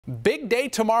Big day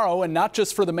tomorrow, and not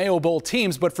just for the Mayo Bowl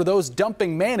teams, but for those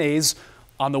dumping mayonnaise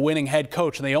on the winning head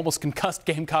coach. And they almost concussed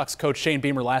Gamecocks coach Shane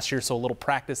Beamer last year, so a little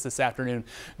practice this afternoon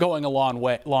going a long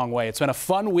way. It's been a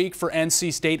fun week for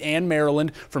NC State and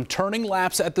Maryland, from turning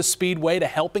laps at the Speedway to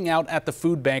helping out at the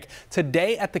food bank.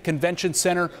 Today at the Convention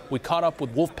Center, we caught up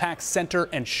with Wolfpack center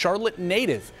and Charlotte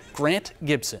native Grant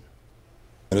Gibson.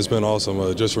 And it's been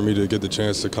awesome just for me to get the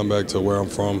chance to come back to where I'm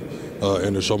from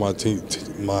and to show my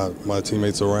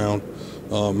teammates around.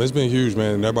 It's been huge,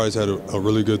 man. And everybody's had a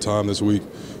really good time this week,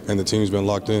 and the team's been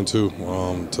locked in too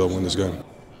to win this game.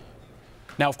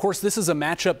 Now, of course, this is a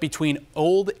matchup between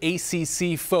old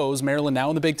ACC foes, Maryland now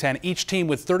in the Big Ten, each team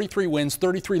with 33 wins,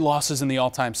 33 losses in the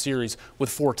all-time series with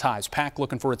 4 ties. Pack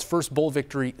looking for its first bowl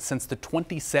victory since the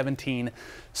 2017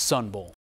 Sun Bowl.